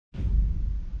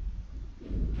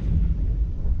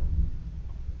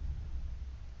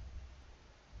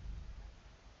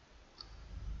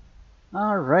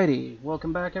Alrighty,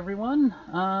 welcome back everyone.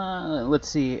 Let's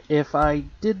see, if I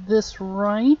did this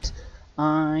right,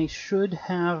 I should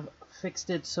have fixed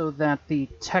it so that the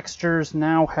textures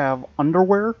now have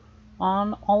underwear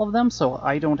on all of them, so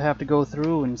I don't have to go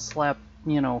through and slap,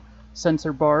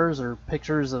 sensor bars or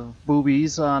pictures of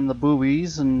boobies on the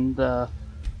boobies and,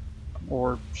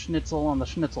 or schnitzel on the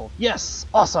schnitzel. Yes!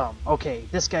 Awesome! Okay,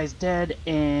 this guy's dead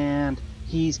and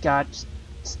he's got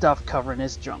stuff covering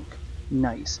his junk.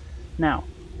 Nice. Now,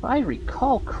 if I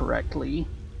recall correctly,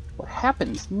 what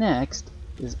happens next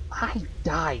is I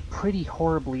die pretty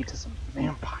horribly to some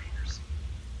vampires.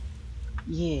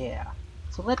 Yeah.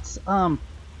 So let's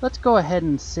go ahead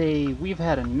and say we've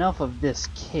had enough of this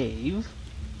cave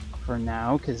for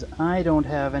now, because I don't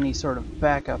have any sort of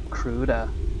backup crew to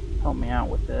help me out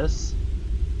with this.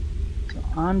 So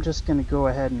I'm just going to go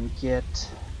ahead and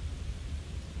get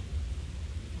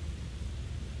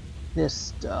this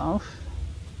stuff.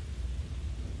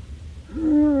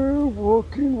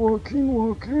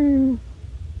 Walking.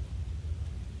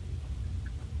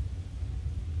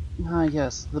 Ah,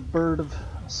 yes, the bird of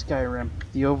Skyrim,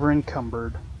 the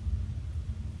over-encumbered.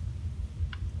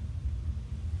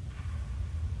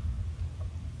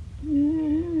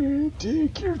 Yeah,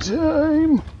 take your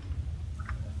time.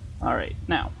 Alright,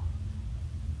 now.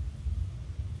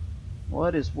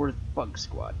 What is worth Bug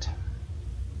Squat?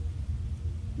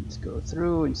 Let's go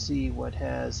through and see what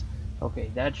has...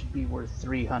 Okay, that should be worth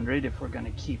 300 if we're going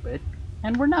to keep it.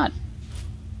 And we're not.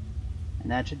 And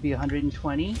that should be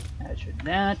 120. That should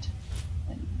that.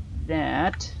 And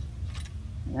that.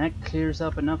 And that clears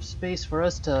up enough space for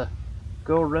us to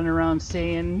go run around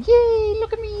saying, "Yay,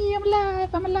 look at me, I'm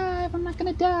alive, I'm not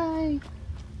going to die.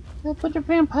 A bunch of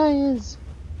vampires."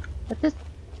 But this...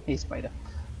 Hey, spider.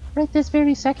 Right this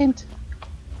very second.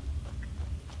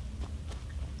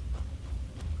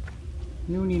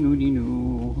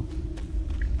 Noo.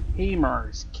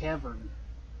 Hamar's Cavern.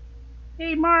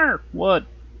 Hamar! What?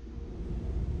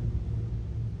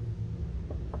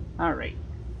 Alright.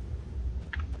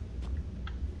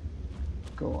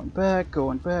 Going back.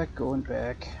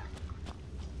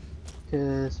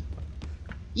 Cause...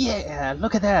 Yeah,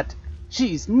 look at that!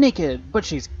 She's naked, but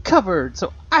she's covered,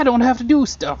 so I don't have to do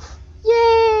stuff!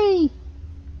 Yay!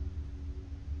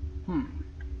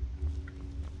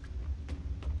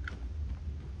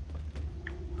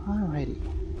 Alrighty.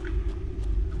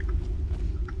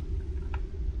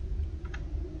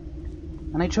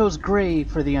 And I chose gray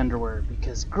for the underwear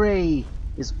because gray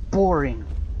is boring.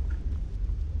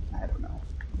 I don't know.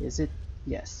 Is it?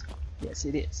 Yes. Yes,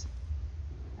 it is.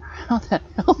 How the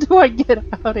hell do I get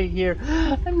out of here?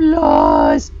 I'm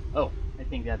lost! Oh, I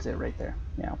think that's it right there.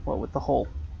 Yeah, what with the whole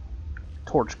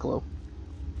torch glow.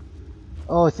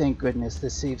 Oh, thank goodness.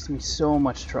 This saves me so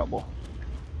much trouble.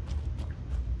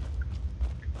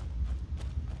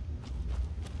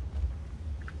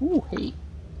 Ooh, hey.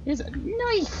 There's a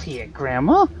knife here,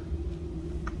 Grandma!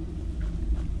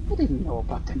 I didn't know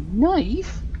about the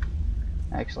knife.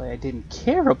 Actually, I didn't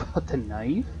care about the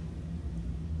knife.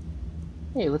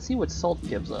 Hey, let's see what salt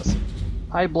gives us.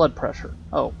 High blood pressure.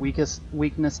 Oh, weakness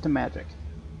to magic.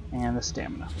 And the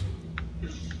stamina.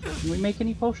 Can we make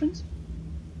any potions?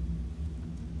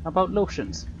 How about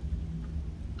lotions?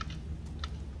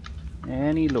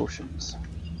 Any lotions?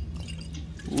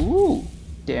 Ooh!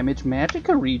 Damage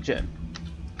magicka regen.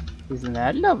 Isn't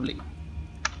that lovely?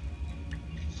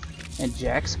 And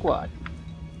Jack Squad.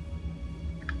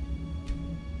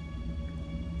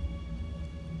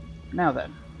 Now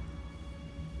then.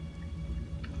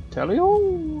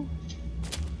 Tally-ho!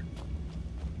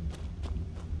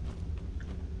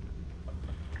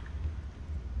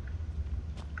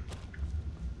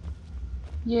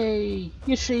 Yay!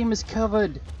 Your shame is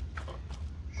covered!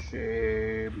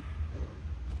 Shame.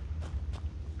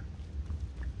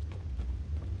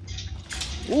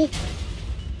 Oop!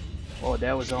 Oh,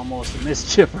 that was almost a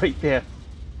mischief right there.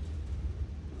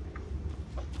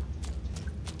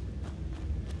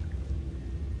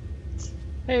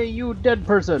 Hey, you dead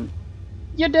person!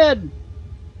 You're dead!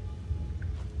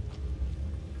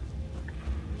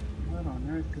 What on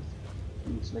earth is...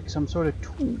 It's like some sort of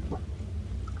tube.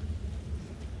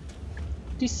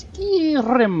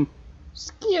 Scare him!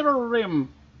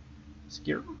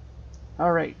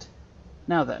 Alright.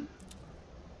 Now then.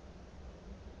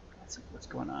 Let's see what's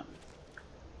going on.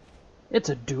 It's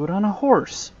a dude on a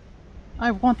horse.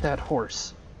 I want that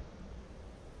horse.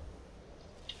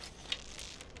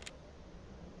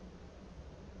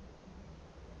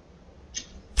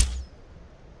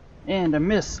 And I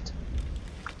missed.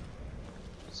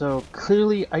 So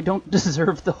clearly I don't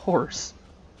deserve the horse.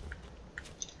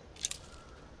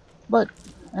 But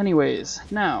Anyways,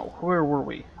 now, where were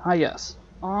we? Ah, yes.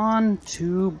 On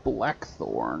to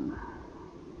Blackthorn.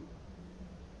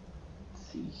 Let's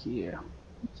see here.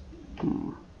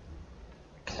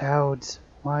 Clouds,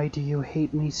 why do you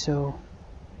hate me so?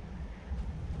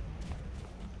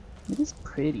 It is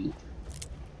pretty.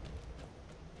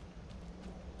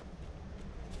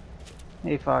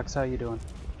 Hey Fox, how you doing?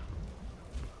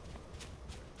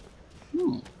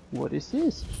 What is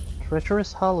this?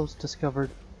 Treacherous hollows discovered.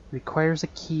 Requires a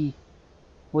key.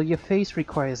 Well, your face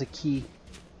requires a key.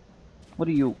 What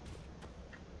are you?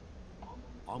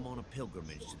 I'm on a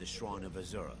pilgrimage to the shrine of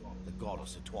Azura, the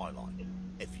goddess of twilight,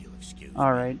 if you'll excuse me.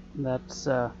 Alright, that's,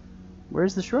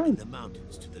 where's the shrine? In the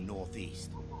mountains to the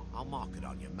northeast. I'll mark it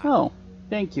on your map. Oh,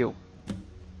 thank you.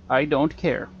 I don't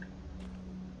care.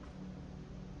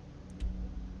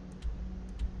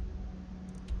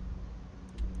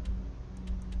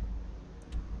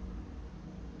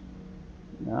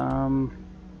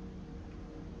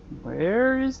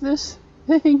 Where is this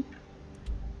thing?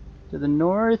 To the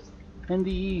north and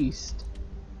the east.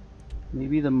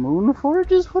 Maybe the Moon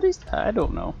Forge is what he's... I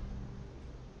don't know.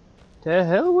 To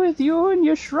hell with you and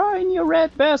your shrine, you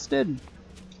rat bastard!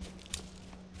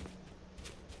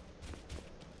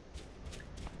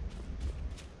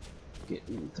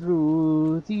 Getting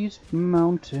through these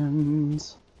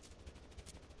mountains.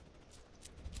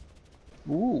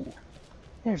 Ooh,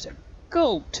 there's a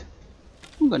goat!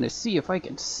 I'm gonna see if I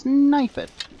can snipe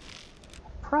it.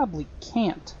 Probably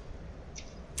can't.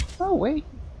 Oh, wait.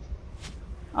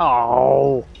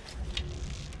 Oh!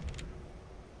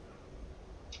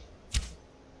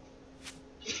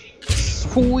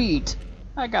 Sweet!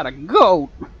 I got a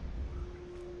goat!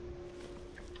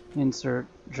 Insert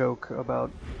joke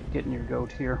about getting your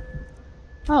goat here.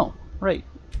 Oh, right.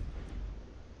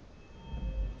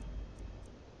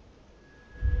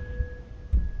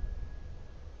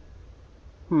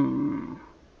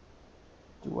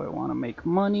 Do I want to make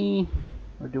money,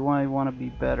 or do I want to be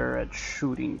better at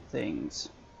shooting things?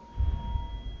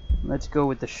 Let's go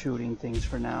with the shooting things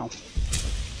for now.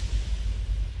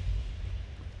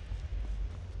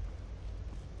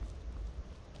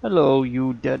 Hello,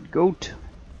 you dead goat.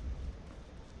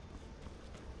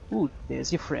 Ooh,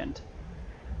 there's your friend.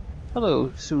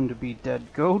 Hello, soon-to-be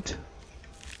dead goat.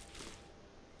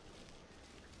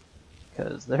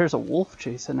 'Cause there's a wolf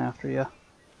chasing after you.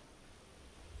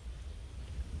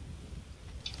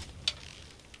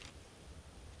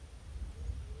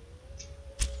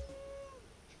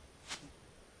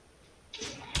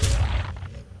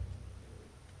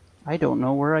 I don't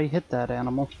know where I hit that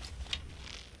animal.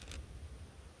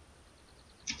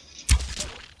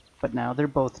 But now they're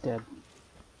both dead.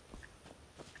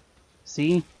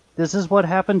 See? This is what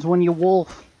happens when you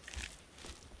wolf.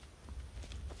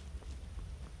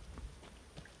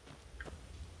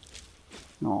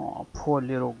 Aw, poor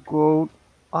little goat.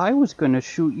 I was gonna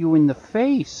shoot you in the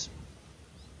face.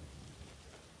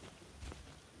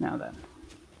 Now then.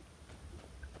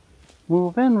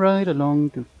 Moving right along.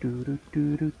 Do, do, do,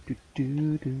 do, do, do,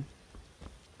 do, do.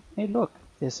 Hey, look.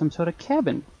 There's some sort of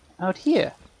cabin out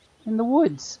here in the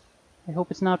woods. I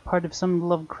hope it's not part of some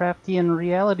Lovecraftian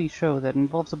reality show that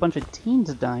involves a bunch of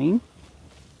teens dying.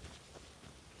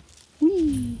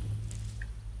 Whee!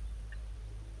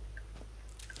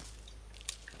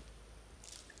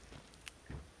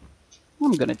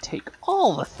 I'm gonna take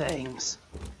all the things.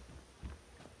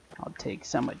 I'll take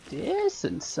some of this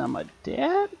and some of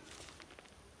that.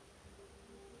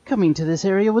 Coming to this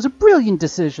area was a brilliant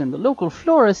decision. The local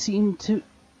flora seemed to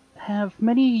have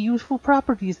many useful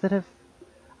properties that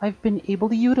I've been able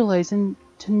to utilize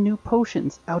into new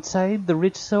potions. Outside, the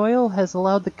rich soil has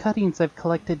allowed the cuttings I've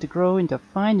collected to grow into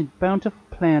fine and bountiful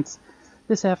plants.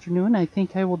 This afternoon, I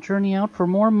think I will journey out for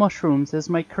more mushrooms as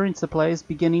my current supply is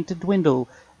beginning to dwindle,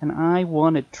 and I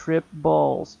want to trip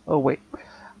balls. Oh, wait.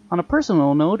 On a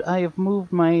personal note, I have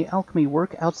moved my alchemy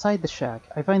work outside the shack.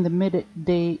 I find the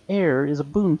midday air is a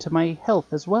boon to my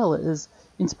health as well as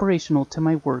inspirational to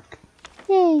my work.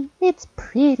 Yay, it's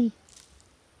pretty.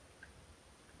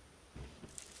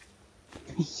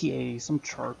 Yay, some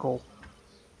charcoal.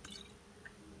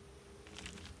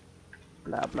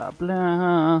 Blah, blah,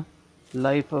 blah.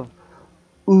 Life of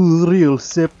Uriel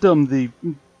Septum, the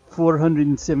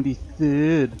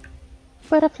 473rd.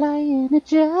 Butterfly in a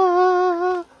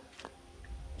jar.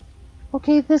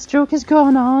 Okay, this joke has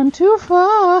gone on too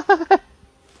far.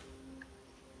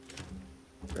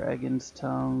 Dragon's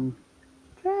tongue.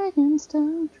 Dragon's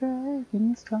tongue,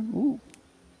 dragon's tongue. Ooh.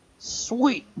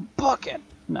 Sweet bucket.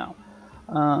 No.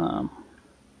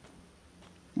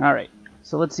 Alright.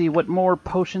 So let's see what more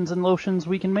potions and lotions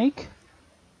we can make.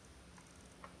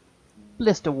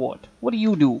 Blisterwort, what do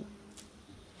you do?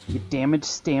 You damage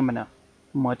stamina,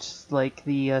 much like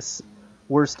the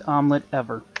worst omelet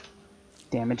ever.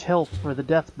 Damage health for the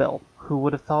death bell. Who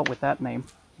would have thought with that name?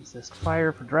 Resist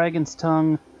fire for dragon's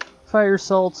tongue. Fire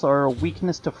salts are a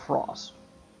weakness to frost.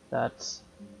 That's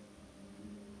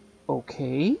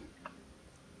okay.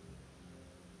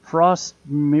 Frost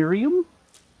Miriam?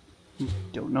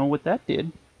 Don't know what that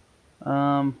did.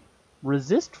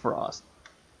 Resist frost.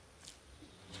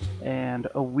 And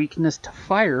a weakness to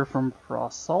fire from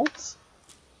frost salts.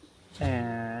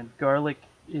 And garlic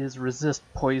is resist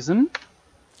poison.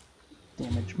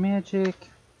 Damage magic.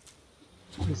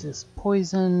 Resist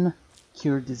poison.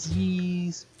 Cure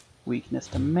disease. Weakness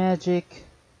to magic.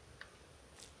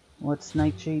 What's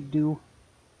Nightshade do?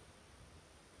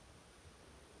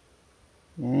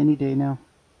 Any day now.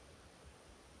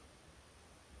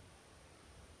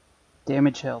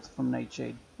 Damage health from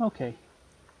Nightshade. Okay.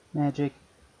 Magic.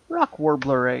 Rock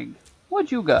Warbler egg.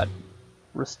 What you got?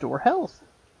 Restore health.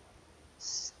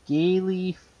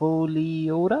 Scaly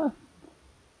Foliota?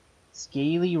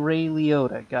 Scaly Ray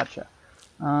Leota. Gotcha.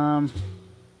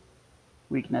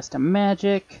 Weakness to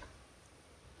magic.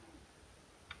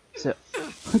 So,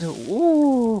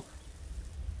 ooh.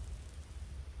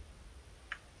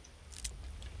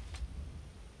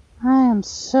 I am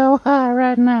so high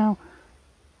right now.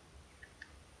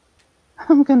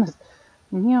 I'm gonna,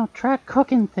 try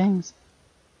cooking things.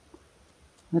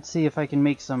 Let's see if I can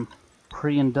make some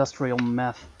pre-industrial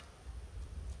meth.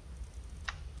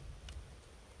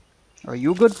 Are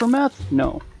you good for meth?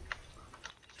 No.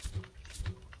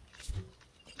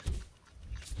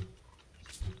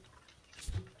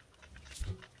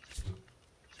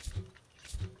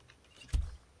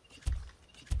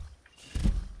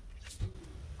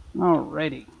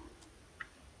 Alrighty.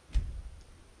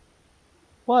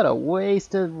 What a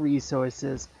waste of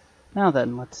resources. Now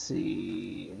then, let's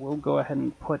see. We'll go ahead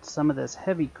and put some of this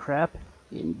heavy crap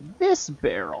in this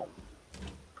barrel.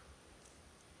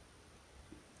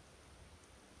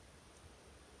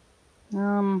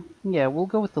 Yeah, we'll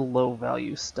go with the low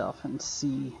value stuff and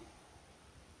see.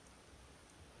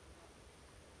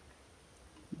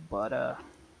 But,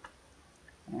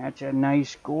 that's a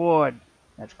nice gourd.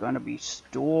 That's gonna be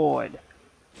stored.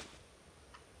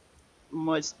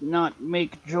 Must not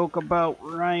make joke about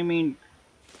rhyming.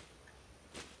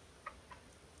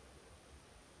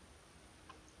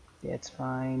 That's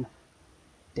fine.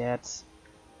 That's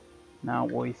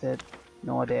not worth it.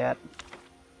 Nor that.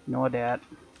 Nor that.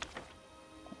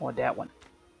 Or that one.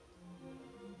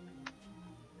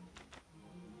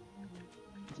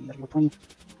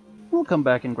 We'll come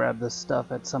back and grab this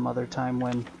stuff at some other time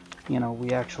when,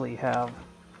 we actually have,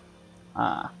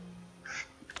 a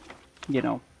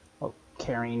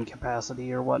carrying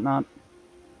capacity or whatnot.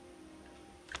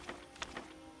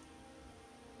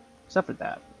 Except for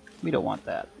that. We don't want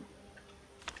that.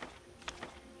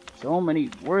 So many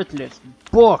worthless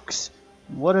books!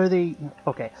 What are they?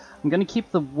 Okay, I'm gonna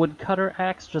keep the woodcutter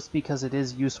axe just because it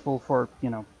is useful for,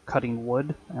 cutting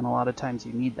wood, and a lot of times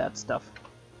you need that stuff.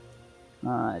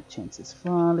 Chance's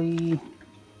Folly.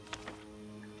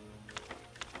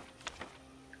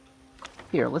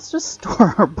 Here, let's just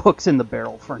store our books in the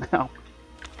barrel for now.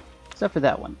 Except for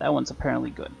that one. That one's apparently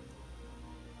good.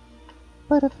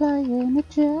 Butterfly in a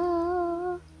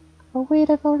jar. Oh wait,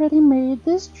 I've already made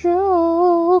this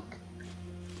joke.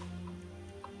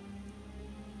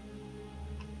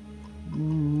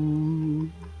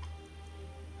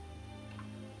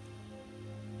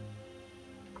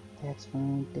 That's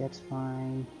fine, that's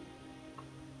fine.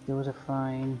 Those are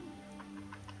fine.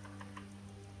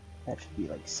 That should be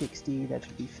like 60, that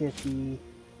should be 50.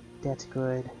 That's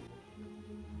good.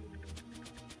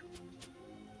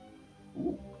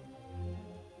 Ooh.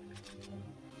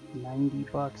 90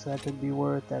 bucks that should be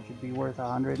worth. That should be worth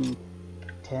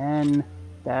 110.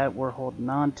 That we're holding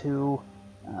on to.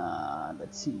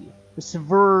 Let's see.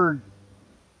 Persevered.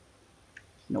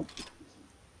 Nope.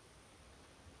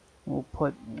 We'll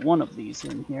put one of these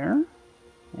in here.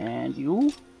 And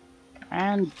you.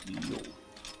 And you.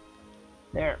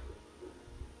 There.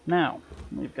 Now,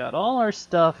 we've got all our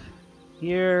stuff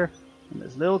here in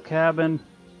this little cabin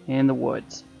in the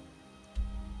woods.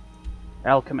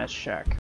 Alchemist shack.